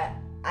reality that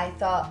I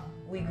thought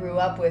we grew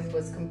up with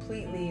was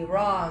completely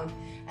wrong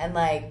and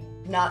like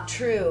not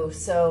true.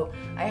 So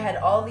I had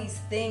all these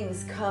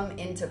things come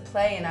into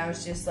play, and I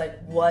was just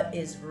like, what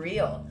is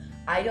real?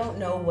 I don't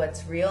know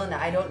what's real, and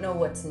I don't know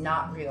what's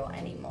not real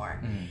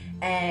anymore.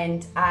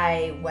 And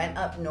I went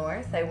up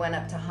north, I went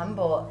up to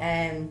Humboldt,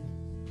 and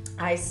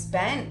I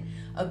spent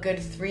a good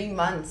 3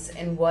 months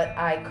in what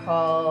I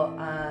call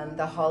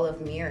the Hall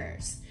of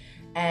Mirrors.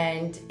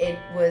 And it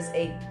was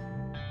a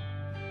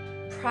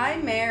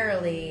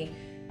primarily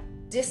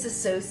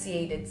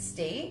disassociated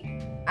state.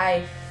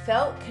 I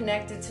felt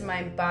connected to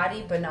my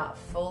body, but not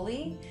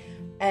fully.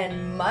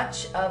 And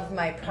much of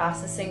my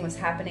processing was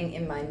happening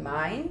in my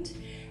mind.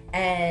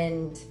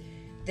 And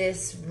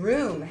this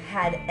room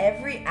had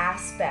every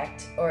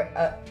aspect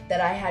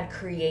that I had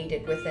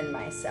created within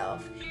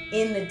myself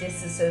in the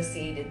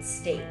disassociated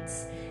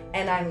states.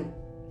 And I'm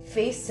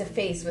face to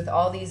face with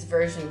all these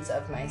versions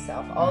of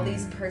myself, all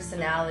these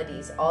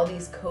personalities, all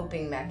these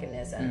coping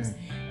mechanisms.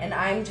 And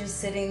I'm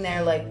just sitting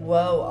there like,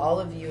 whoa, all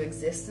of you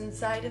exist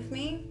inside of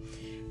me.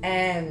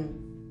 And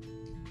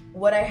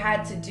what I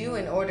had to do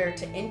in order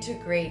to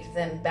integrate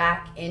them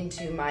back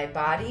into my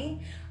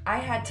body, I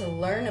had to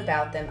learn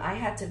about them. I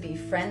had to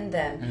befriend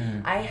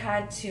them. I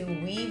had to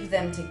weave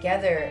them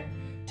together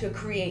to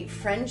create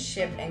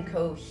friendship and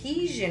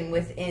cohesion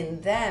within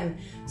them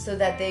so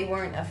that they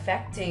weren't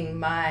affecting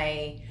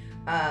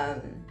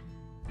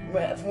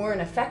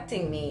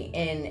me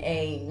in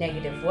a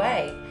negative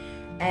way.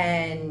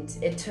 And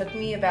it took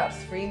me about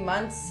 3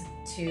 months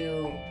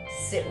to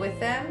sit with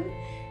them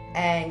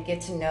and get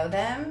to know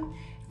them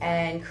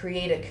and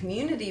create a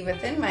community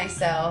within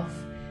myself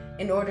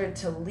in order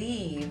to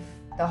leave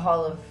the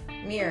Hall of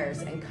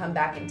Mirrors and come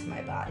back into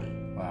my body.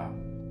 Wow.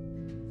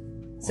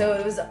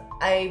 So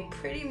I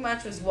pretty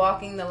much was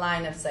walking the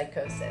line of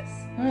psychosis.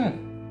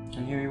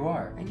 And here you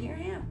are. And here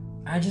I am.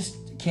 I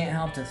just can't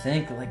help to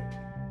think, like,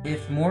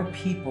 if more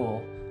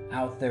people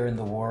out there in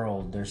the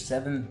world, there's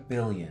 7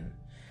 billion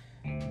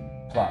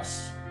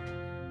plus,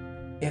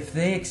 if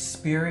they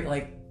experience,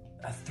 like,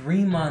 a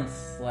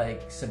 3-month,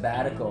 like,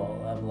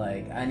 sabbatical of,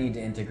 like, I need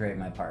to integrate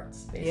my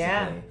parts, basically.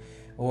 Yeah.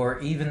 Or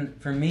even,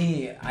 for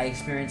me, I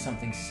experienced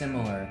something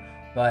similar,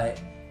 but,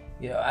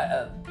 you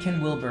know,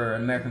 Ken Wilber,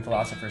 an American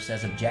philosopher,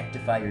 says,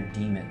 objectify your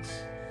demons.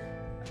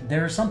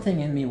 There was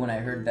something in me when I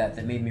heard that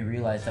made me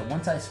realize that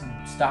once I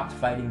stopped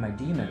fighting my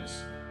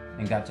demons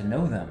and got to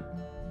know them,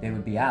 they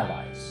would be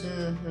allies.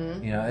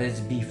 You know,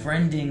 it's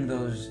befriending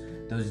those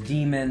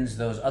demons,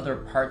 those other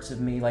parts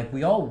of me. Like,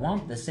 we all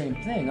want the same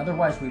thing,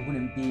 otherwise we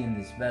wouldn't be in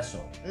this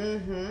vessel.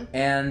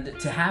 And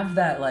to have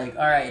that, like,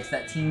 all right, it's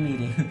that team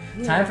meeting,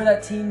 time for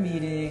that team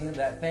meeting,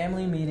 that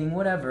family meeting,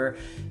 whatever,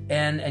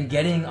 and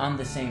getting on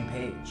the same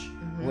page.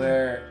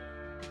 Where,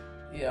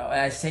 you know, and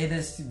I say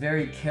this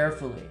very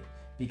carefully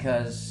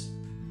because,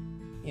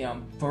 you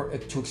know,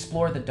 to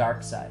explore the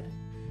dark side.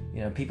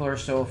 You know, people are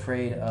so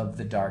afraid of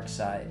the dark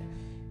side.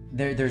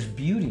 There's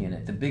beauty in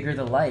it. The bigger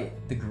the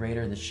light, the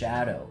greater the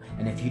shadow.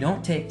 And if you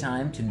don't take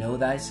time to know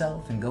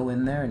thyself and go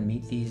in there and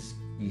meet these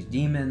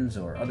demons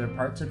or other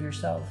parts of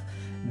yourself,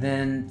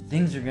 then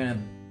things are gonna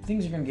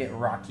get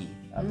rocky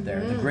up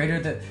there. The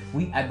greater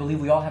I believe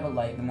we all have a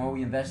light. The more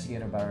we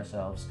investigate about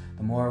ourselves,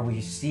 the more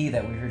we see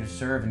that we're here to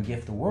serve and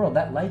gift the world.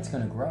 That light's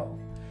gonna grow.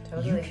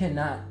 Totally. You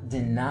cannot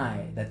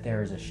deny that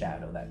there is a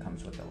shadow that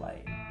comes with the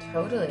light.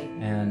 Totally.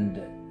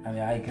 And I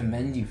mean, I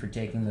commend you for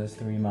taking those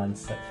 3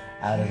 months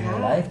out of your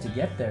life to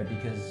get there,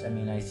 because, I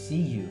mean, I see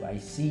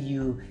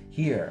you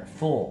here,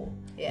 full.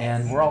 Yes.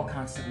 And we're all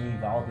constantly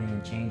evolving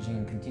and changing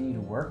and continue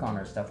to work on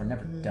our stuff. We're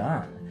never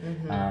done.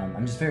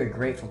 I'm just very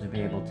grateful to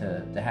be able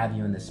to have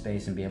you in this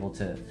space and be able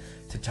to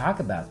talk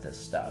about this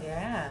stuff.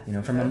 Yeah. You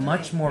know, from a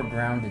much more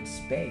grounded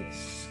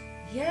space.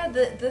 Yeah,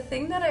 the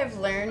thing that I've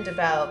learned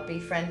about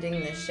befriending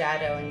the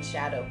shadow and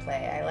shadow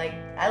play,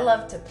 I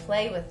love to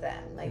play with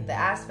them. Like the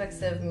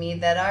aspects of me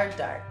that are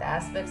dark, the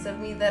aspects of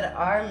me that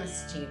are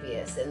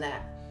mischievous and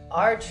that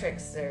are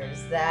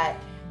tricksters, that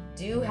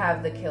do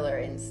have the killer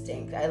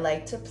instinct. I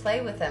like to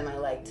play with them. I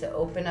like to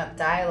open up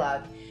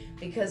dialogue,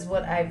 because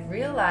what I've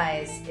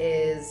realized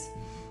is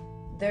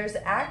there's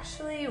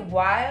actually,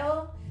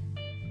 while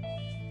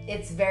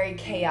it's very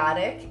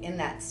chaotic in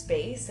that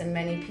space and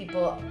many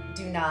people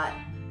do not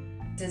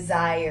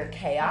desire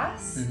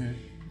chaos,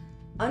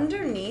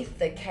 underneath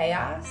the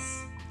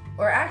chaos,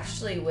 or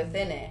actually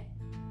within it,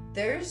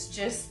 there's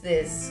just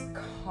this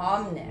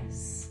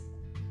calmness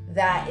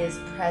that is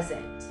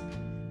present,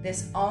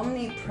 this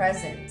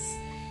omnipresence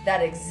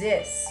that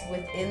exists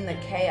within the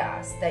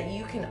chaos that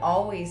you can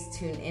always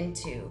tune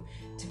into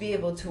to be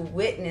able to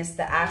witness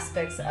the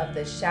aspects of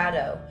the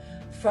shadow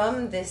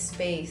from this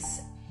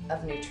space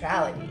of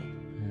neutrality.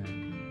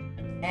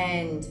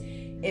 And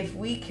if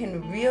we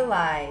can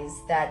realize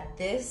that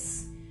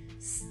this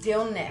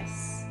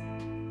stillness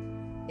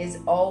is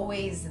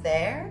always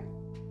there,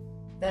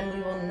 then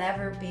we will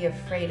never be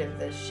afraid of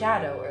the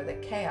shadow or the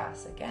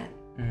chaos again.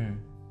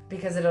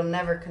 Because it'll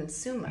never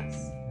consume us.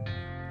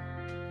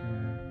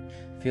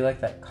 I feel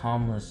like that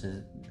calmness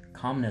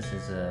calmness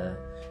is a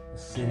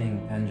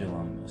sitting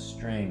pendulum, a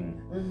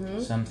string,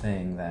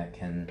 something that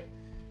can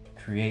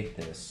create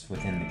this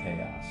within the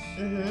chaos.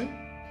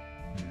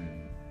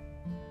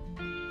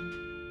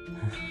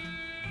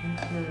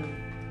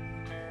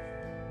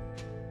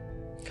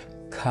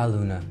 Ka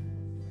Luna,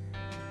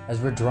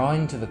 as we're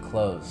drawing to the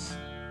close,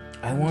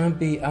 I want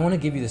to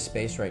give you the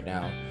space right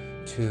now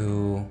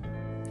to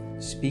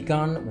speak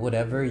on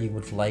whatever you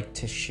would like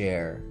to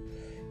share.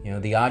 You know,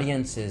 the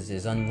audience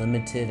is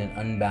unlimited and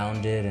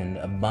unbounded and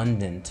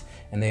abundant,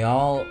 and they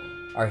all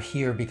are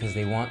here because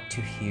they want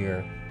to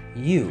hear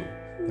you.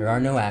 There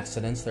are no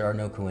accidents, there are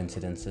no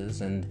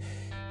coincidences, and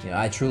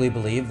I truly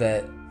believe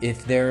that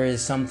if there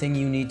is something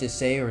you need to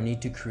say or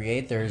need to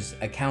create, there's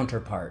a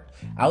counterpart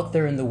out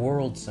there in the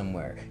world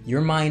somewhere.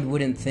 Your mind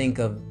wouldn't think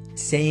of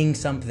saying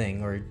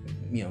something or,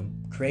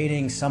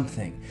 creating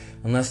something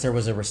unless there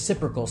was a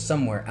reciprocal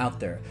somewhere out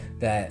there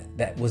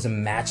that was a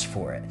match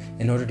for it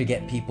in order to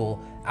get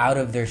people out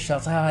of their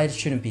shells. I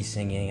shouldn't be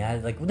singing.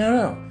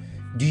 No.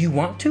 Do you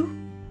want to?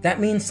 That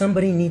means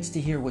somebody needs to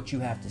hear what you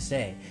have to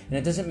say. And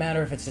it doesn't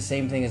matter if it's the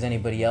same thing as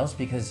anybody else,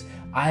 because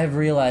I've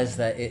realized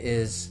that it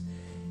is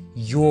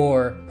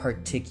your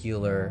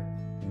particular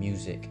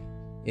music.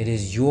 It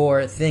is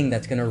your thing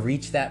that's going to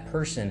reach that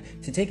person.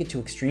 To take it to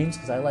extremes,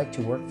 because I like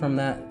to work from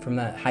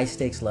that high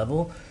stakes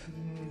level,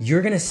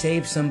 you're going to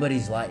save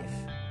somebody's life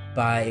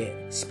by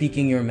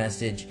speaking your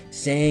message,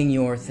 saying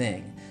your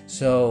thing.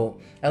 So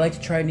I like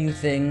to try new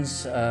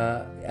things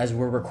as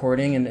we're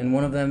recording, and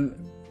one of them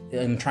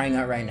I'm trying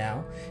out right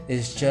now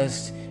is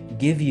just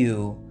give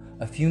you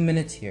a few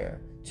minutes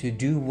here to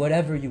do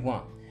whatever you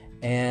want.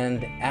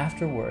 And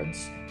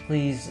afterwards,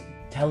 please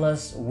tell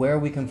us where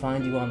we can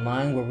find you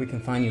online, where we can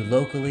find you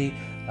locally,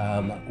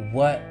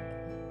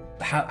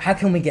 how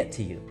can we get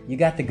to you? You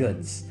got the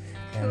goods,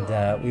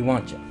 and we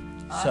want you.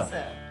 Awesome.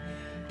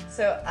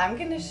 So I'm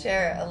going to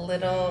share a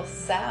little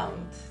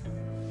sound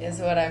is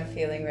what I'm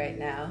feeling right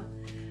now.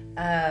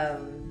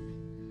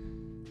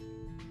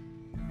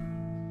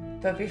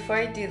 But before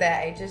I do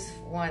that, I just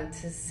want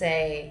to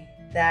say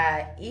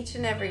that each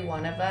and every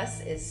one of us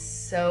is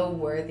so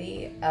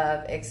worthy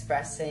of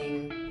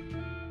expressing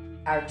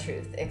our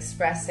truth,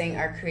 expressing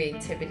our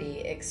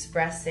creativity,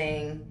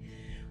 expressing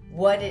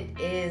what it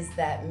is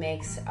that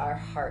makes our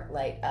heart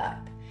light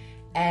up.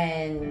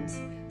 And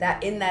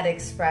that in that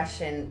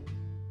expression,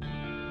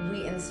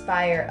 we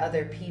inspire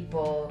other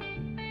people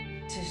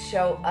to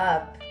show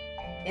up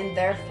in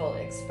their full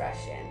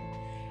expression.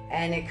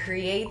 And it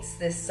creates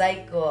this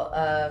cycle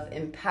of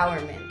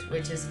empowerment,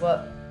 which is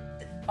what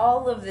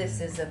all of this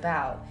is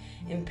about.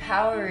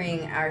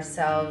 Empowering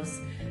ourselves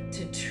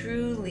to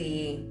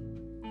truly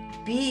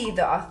be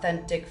the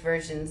authentic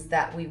versions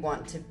that we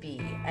want to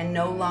be and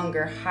no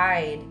longer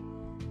hide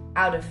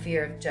out of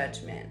fear of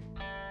judgment.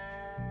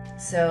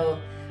 So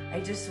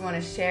I just want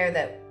to share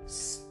that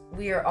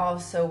we are all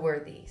so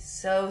worthy,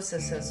 so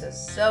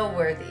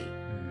worthy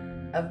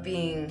of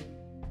being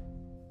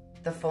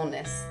the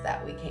fullness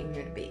that we came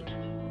here to be.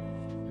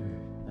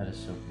 That is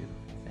so beautiful.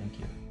 Thank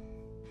you.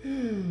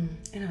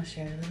 And I'll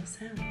share little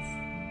sounds.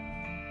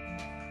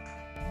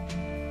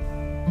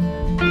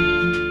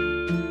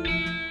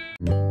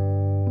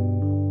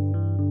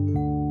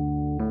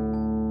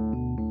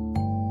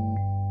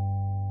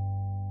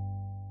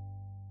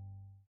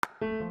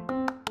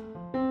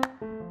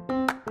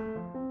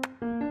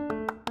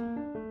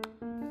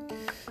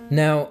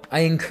 Now,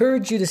 I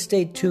encourage you to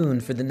stay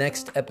tuned for the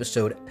next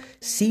episode,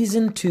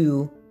 Season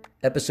 2,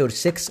 Episode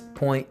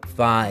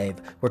 6.5,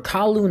 where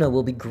Ka Luna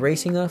will be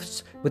gracing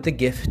us with the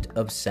gift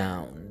of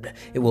sound.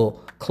 It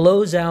will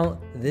close out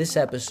this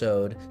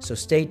episode, so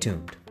stay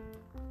tuned.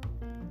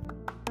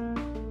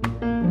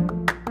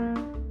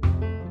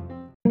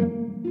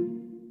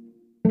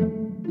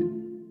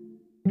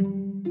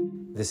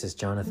 This is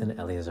Jonathan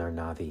Eleazar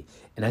Navi,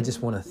 and I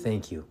just want to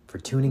thank you for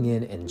tuning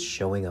in and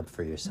showing up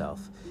for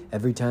yourself.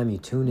 Every time you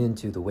tune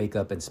into the Wake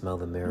Up and Smell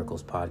the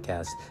Miracles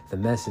podcast, the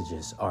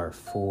messages are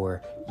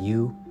for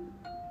you,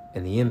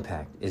 and the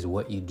impact is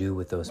what you do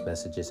with those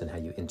messages and how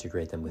you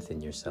integrate them within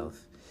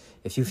yourself.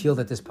 If you feel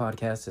that this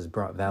podcast has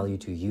brought value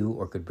to you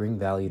or could bring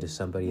value to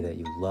somebody that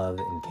you love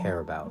and care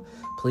about,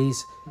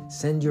 please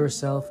send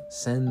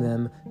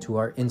them to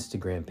our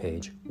Instagram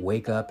page,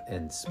 Wake Up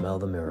and Smell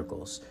the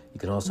Miracles. You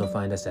can also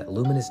find us at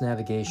Luminous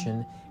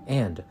Navigation,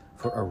 and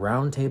for a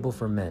roundtable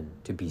for men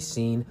to be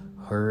seen,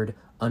 heard,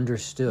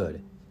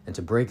 understood, and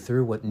to break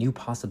through what new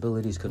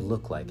possibilities could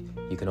look like,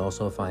 you can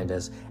also find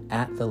us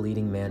at The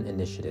Leading Man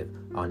Initiative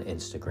on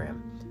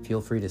Instagram.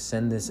 Feel free to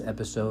send this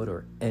episode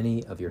or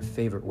any of your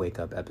favorite Wake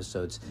Up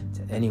episodes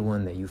to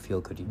anyone that you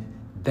feel could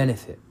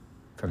benefit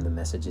from the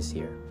messages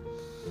here.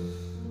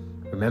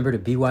 Remember to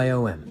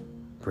BYOM,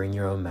 bring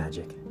your own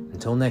magic.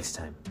 Until next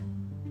time,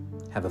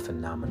 have a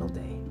phenomenal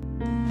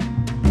day.